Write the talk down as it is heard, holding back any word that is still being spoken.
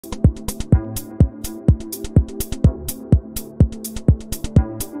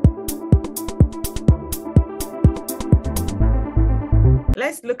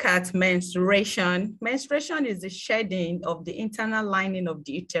Let's look at menstruation. Menstruation is the shedding of the internal lining of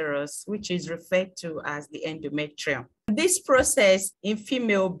the uterus, which is referred to as the endometrium. This process in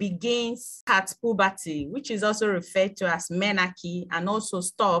female begins at puberty, which is also referred to as menarche, and also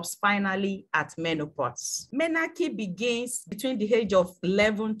stops finally at menopause. Menarche begins between the age of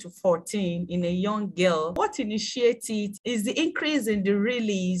 11 to 14 in a young girl. What initiates it is the increase in the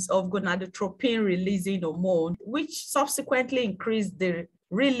release of gonadotropin releasing hormone, which subsequently increases the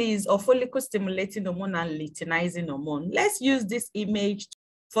release of follicle stimulating hormone and luteinizing hormone. Let's use this image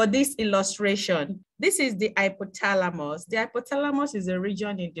for this illustration. This is the hypothalamus. The hypothalamus is a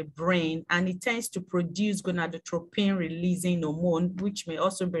region in the brain, and it tends to produce gonadotropin releasing hormone, which may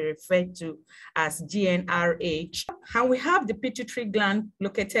also be referred to as GnRH. And we have the pituitary gland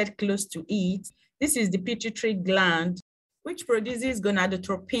located close to it. This is the pituitary gland, which produces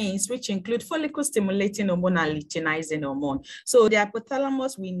gonadotropins, which include follicle stimulating hormone and luteinizing hormone. So the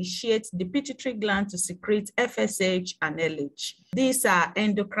hypothalamus will initiate the pituitary gland to secrete FSH and LH. These are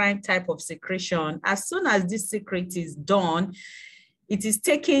endocrine type of secretion. As soon as this secret is done, it is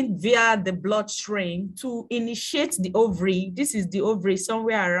taken via the bloodstream to initiate the ovary. This is the ovary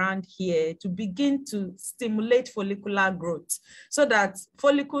somewhere around here, to begin to stimulate follicular growth so that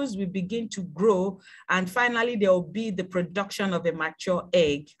follicles will begin to grow, and finally there will be the production of a mature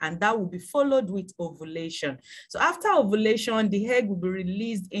egg, and that will be followed with ovulation. So after ovulation, the egg will be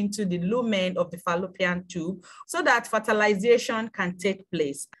released into the lumen of the fallopian tube so that fertilization can take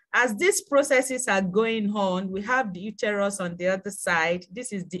place. As these processes are going on, we have the uterus on the other side.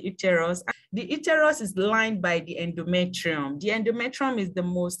 This is the uterus. The uterus is lined by the endometrium. The endometrium is the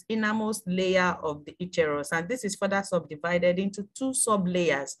most innermost layer of the uterus, and this is further subdivided into two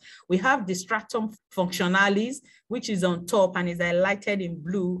sub-layers. We have the stratum functionalis, which is on top and is highlighted in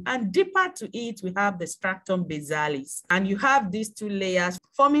blue, and deeper to it, we have the stratum basalis. And you have these two layers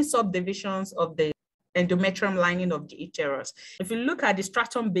forming subdivisions of the endometrium lining of the uterus. If you look at the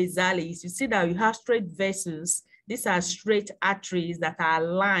stratum basalis, you see that you have straight vessels. These are straight arteries that are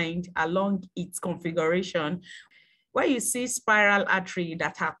aligned along its configuration, where you see spiral artery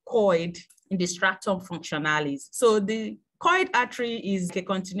that are coiled in the stratum functionalis. So the coiled artery is a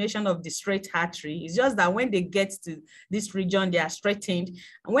continuation of the straight artery. It's just that when they get to this region, they are straightened.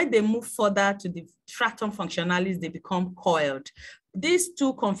 And when they move further to the stratum functionalis, they become coiled. These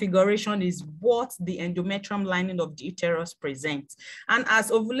two configurations is what the endometrium lining of the uterus presents. And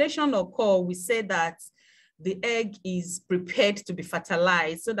as ovulation occurs, we say that the egg is prepared to be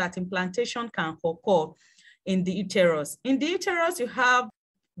fertilized so that implantation can occur in the uterus. In the uterus, you have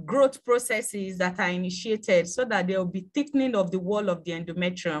growth processes that are initiated so that there will be thickening of the wall of the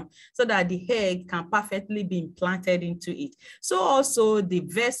endometrium so that the egg can perfectly be implanted into it. So also the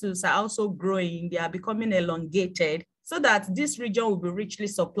vessels are also growing, they are becoming elongated so that this region will be richly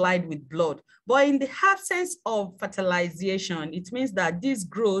supplied with blood. But in the absence of fertilization, it means that this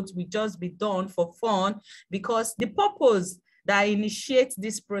growth will just be done for fun, because the purpose that initiates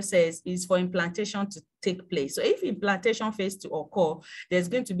this process is for implantation to take place. So if implantation fails to occur, there's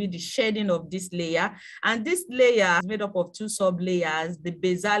going to be the shedding of this layer. And this layer is made up of two sub-layers, the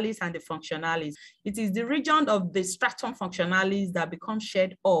basalis and the functionalis. It is the region of the stratum functionalis that becomes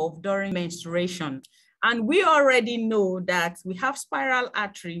shed off during menstruation. And we already know that we have spiral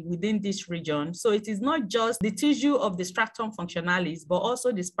artery within this region. So it is not just the tissue of the stratum functionalis, but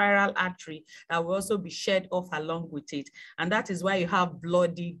also the spiral artery that will also be shed off along with it. And that is why you have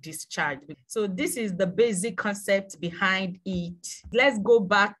bloody discharge. So this is the basic concept behind it. Let's go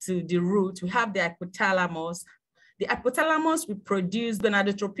back to the root. We have the hypothalamus. The hypothalamus will produce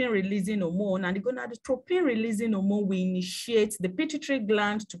gonadotropin releasing hormone, and the gonadotropin releasing hormone will initiate the pituitary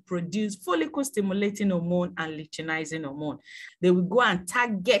gland to produce follicle stimulating hormone and luteinizing hormone. They will go and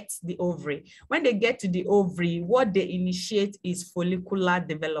target the ovary. When they get to the ovary, what they initiate is follicular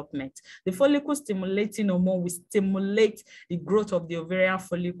development. The follicle stimulating hormone will stimulate the growth of the ovarian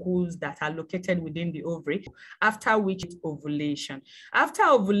follicles that are located within the ovary, after which it's ovulation. After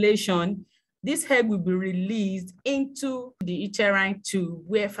ovulation, this egg will be released into the uterine tube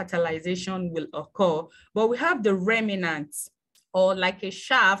where fertilization will occur. But we have the remnants, or like a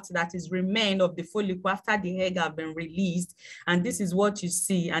shaft that is remained of the follicle after the egg have been released. And this is what you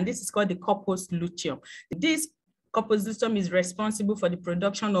see. And this is called the corpus luteum. This corpus luteum is responsible for the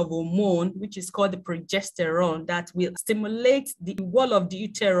production of hormone, which is called the progesterone, that will stimulate the wall of the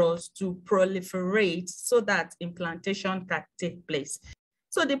uterus to proliferate so that implantation can take place.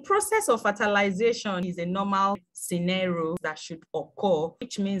 So the process of fertilization is a normal scenario that should occur,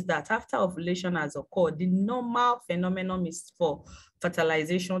 which means that after ovulation has occurred, the normal phenomenon is for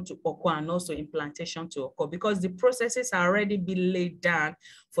fertilization to occur and also implantation to occur, because the processes are already been laid down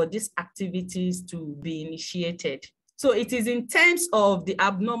for these activities to be initiated. So it is in terms of the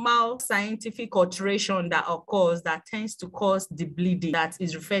abnormal scientific alteration that occurs that tends to cause the bleeding that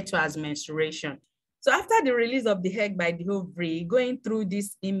is referred to as menstruation. So after the release of the egg by the ovary, going through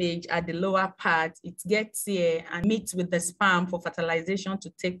this image at the lower part, it gets here and meets with the sperm for fertilization to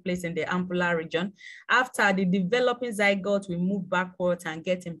take place in the ampulla region. After, the developing zygote will move backwards and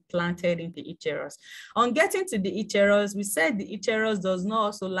get implanted in the uterus. On getting to the uterus, we said the uterus does not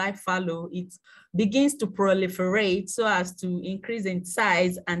also lie fallow. It begins to proliferate so as to increase in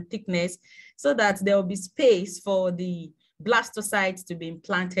size and thickness so that there will be space for the blastocytes to be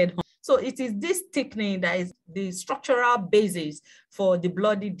implanted. So it is this thickening that is the structural basis for the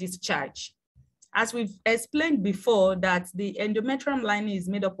bloody discharge. As we've explained before, that the endometrium lining is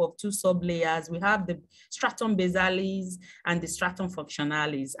made up of two sublayers. We have the stratum basalis and the stratum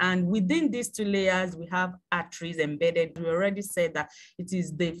functionalis. And within these two layers, we have arteries embedded. We already said that it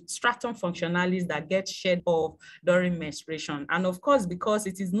is the stratum functionalis that gets shed off during menstruation. And of course, because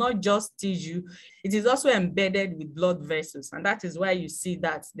it is not just tissue, it is also embedded with blood vessels. And that is why you see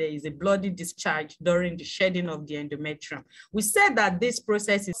that there is a bloody discharge during the shedding of the endometrium. We said that this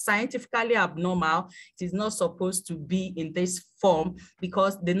process is scientifically abnormal. It is not supposed to be in this form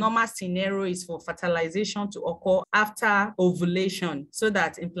because the normal scenario is for fertilization to occur after ovulation so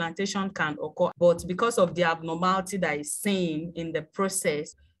that implantation can occur. But because of the abnormality that is seen in the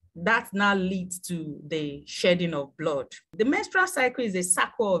process, that now leads to the shedding of blood. The menstrual cycle is a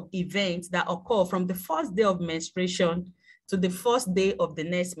cycle of events that occur from the first day of menstruation to the first day of the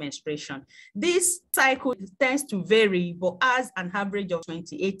next menstruation. This cycle tends to vary, but has an average of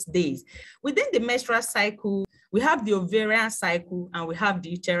 28 days. Within the menstrual cycle, we have the ovarian cycle and we have the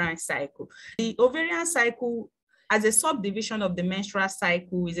uterine cycle. The ovarian cycle, as a subdivision of the menstrual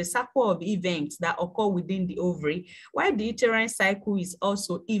cycle, is a cycle of events that occur within the ovary, while the uterine cycle is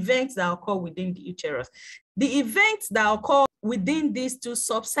also events that occur within the uterus. The events that occur within these two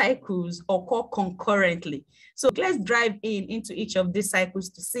subcycles occur concurrently. So let's dive into each of these cycles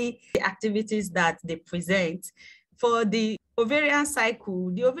to see the activities that they present. For the ovarian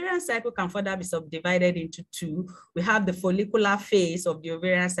cycle can further be subdivided into two. We have the follicular phase of the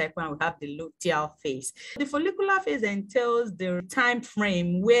ovarian cycle and we have the luteal phase. The follicular phase entails the time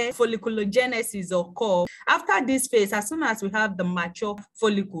frame where folliculogenesis occurs. After this phase, as soon as we have the mature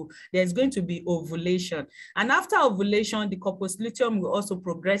follicle, there's going to be ovulation. And after ovulation, the corpus luteum will also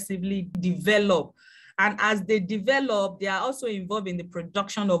progressively develop. And as they develop, they are also involved in the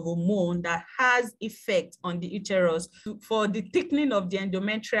production of hormone that has effect on the uterus for the thickening of the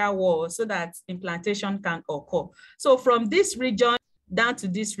endometrial wall so that implantation can occur. So from this region down to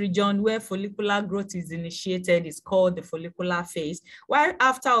this region where follicular growth is initiated is called the follicular phase, while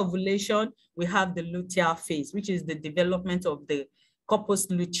after ovulation, we have the luteal phase, which is the development of the corpus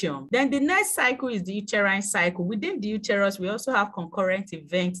luteum. Then the next cycle is the uterine cycle. Within the uterus, we also have concurrent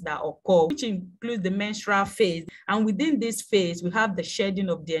events that occur, which includes the menstrual phase. And within this phase, we have the shedding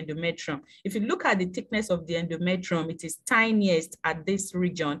of the endometrium. If you look at the thickness of the endometrium, it is tiniest at this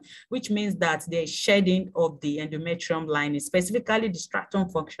region, which means that there is shedding of the endometrium lining, specifically the stratum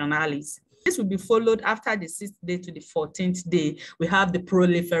functionalis. This will be followed after the 6th day to the 14th day. We have the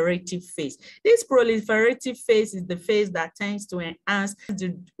proliferative phase. This proliferative phase is the phase that tends to enhance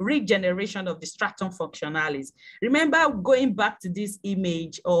the regeneration of the stratum functionalis. Remember, going back to this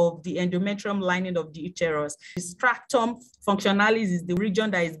image of the endometrium lining of the uterus, the stratum functionalis is the region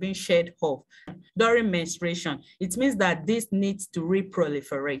that is being shed off during menstruation. It means that this needs to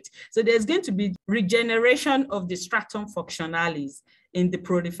reproliferate. So there's going to be regeneration of the stratum functionalis in the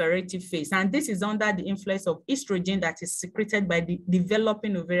proliferative phase. And this is under the influence of estrogen that is secreted by the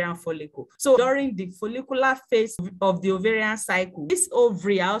developing ovarian follicle. So during the follicular phase of the ovarian cycle, this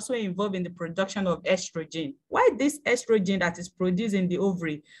ovary are also involved in the production of estrogen. Why this estrogen that is produced in the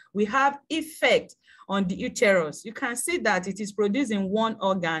ovary, we have effect on the uterus. You can see that it is produced in one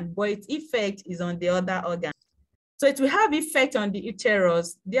organ, but its effect is on the other organ. So it will have effect on the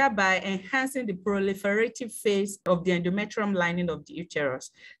uterus, thereby enhancing the proliferative phase of the endometrium lining of the uterus,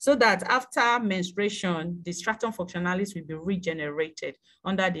 so that after menstruation, the stratum functionalis will be regenerated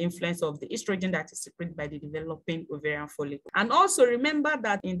under the influence of the estrogen that is secreted by the developing ovarian follicle. And also remember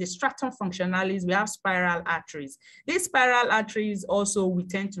that in the stratum functionalis, we have spiral arteries. These spiral arteries also we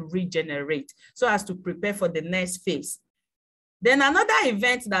tend to regenerate so as to prepare for the next phase. Then another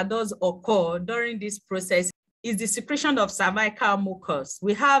event that does occur during this process is the secretion of cervical mucus.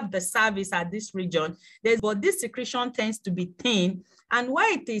 We have the cervix at this region, but this secretion tends to be thin. And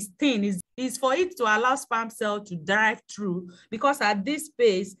why it is thin is for it to allow sperm cell to drive through, because at this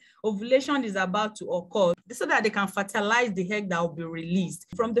phase, ovulation is about to occur so that they can fertilize the egg that will be released.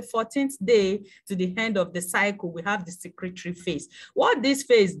 From the 14th day to the end of the cycle, we have the secretory phase. What this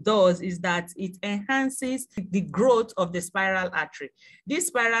phase does is that it enhances the growth of the spiral artery. This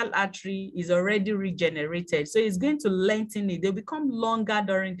spiral artery is already regenerated, so it's going to lengthen it. They become longer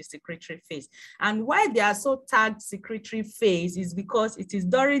during the secretory phase. And why they are so tagged secretory phase is because it is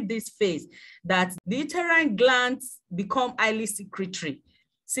during this phase that the uterine glands become highly secretory,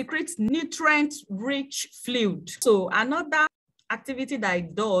 secretes nutrient-rich fluid. So another activity that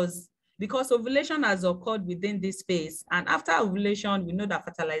it does, because ovulation has occurred within this phase, and after ovulation, we know that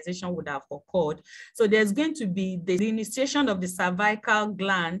fertilization would have occurred. So there's going to be the initiation of the cervical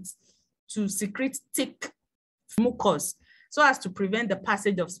glands to secrete thick mucus so as to prevent the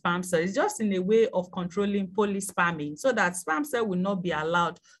passage of sperm cells. It's just in a way of controlling polyspermy, so that sperm cell will not be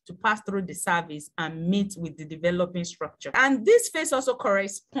allowed to pass through the cervix and meet with the developing structure. And this phase also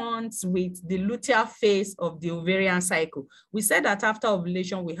corresponds with the luteal phase of the ovarian cycle. We said that after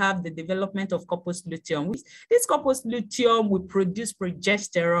ovulation, we have the development of corpus luteum. This corpus luteum will produce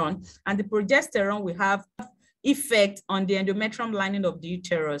progesterone, and the progesterone will have effect on the endometrium lining of the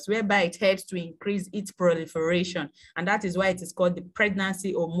uterus, whereby it helps to increase its proliferation. And that is why it is called the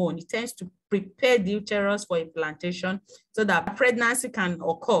pregnancy hormone. It tends to prepare the uterus for implantation so that pregnancy can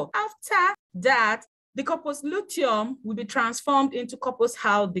occur. After that, the corpus luteum will be transformed into corpus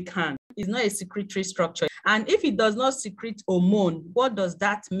albicans. It's not a secretory structure. And if it does not secrete hormone, what does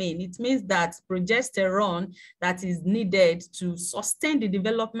that mean? It means that progesterone that is needed to sustain the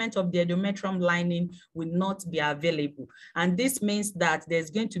development of the endometrium lining will not be available. And this means that there's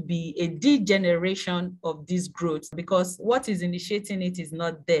going to be a degeneration of this growth, because what is initiating it is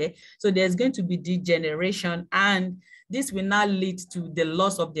not there. So there's going to be degeneration, and this will now lead to the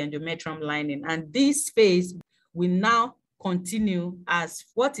loss of the endometrium lining. And this phase will now continue as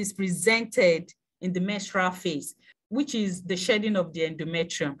what is presented in the menstrual phase, which is the shedding of the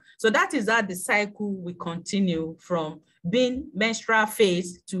endometrium. So that is how the cycle will continue from being menstrual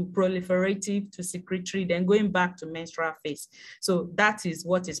phase to proliferative to secretory, then going back to menstrual phase. So that is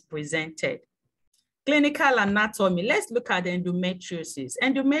what is presented. Clinical anatomy. Let's look at endometriosis.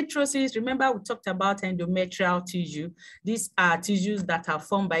 Endometriosis, remember we talked about endometrial tissue. These are tissues that are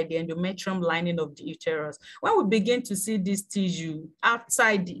formed by the endometrium lining of the uterus. When we begin to see this tissue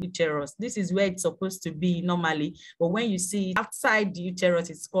outside the uterus, this is where it's supposed to be normally, but when you see it outside the uterus,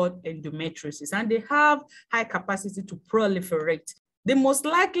 it's called endometriosis, and they have high capacity to proliferate. The most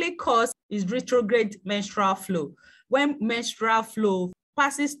likely cause is retrograde menstrual flow. When menstrual flow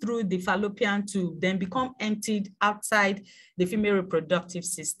passes through the fallopian tube, then become emptied outside the female reproductive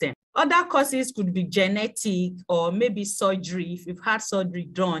system. Other causes could be genetic or maybe surgery. If you've had surgery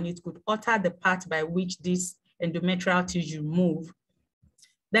done, it could alter the path by which this endometrial tissue move.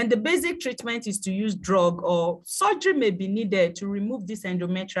 Then the basic treatment is to use drug, or surgery may be needed to remove this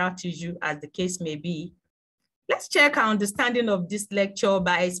endometrial tissue, as the case may be. Let's check our understanding of this lecture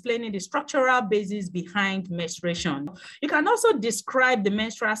by explaining the structural basis behind menstruation. You can also describe the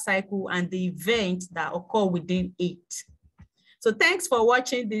menstrual cycle and the events that occur within it. So thanks for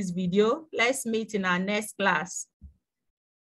watching this video. Let's meet in our next class.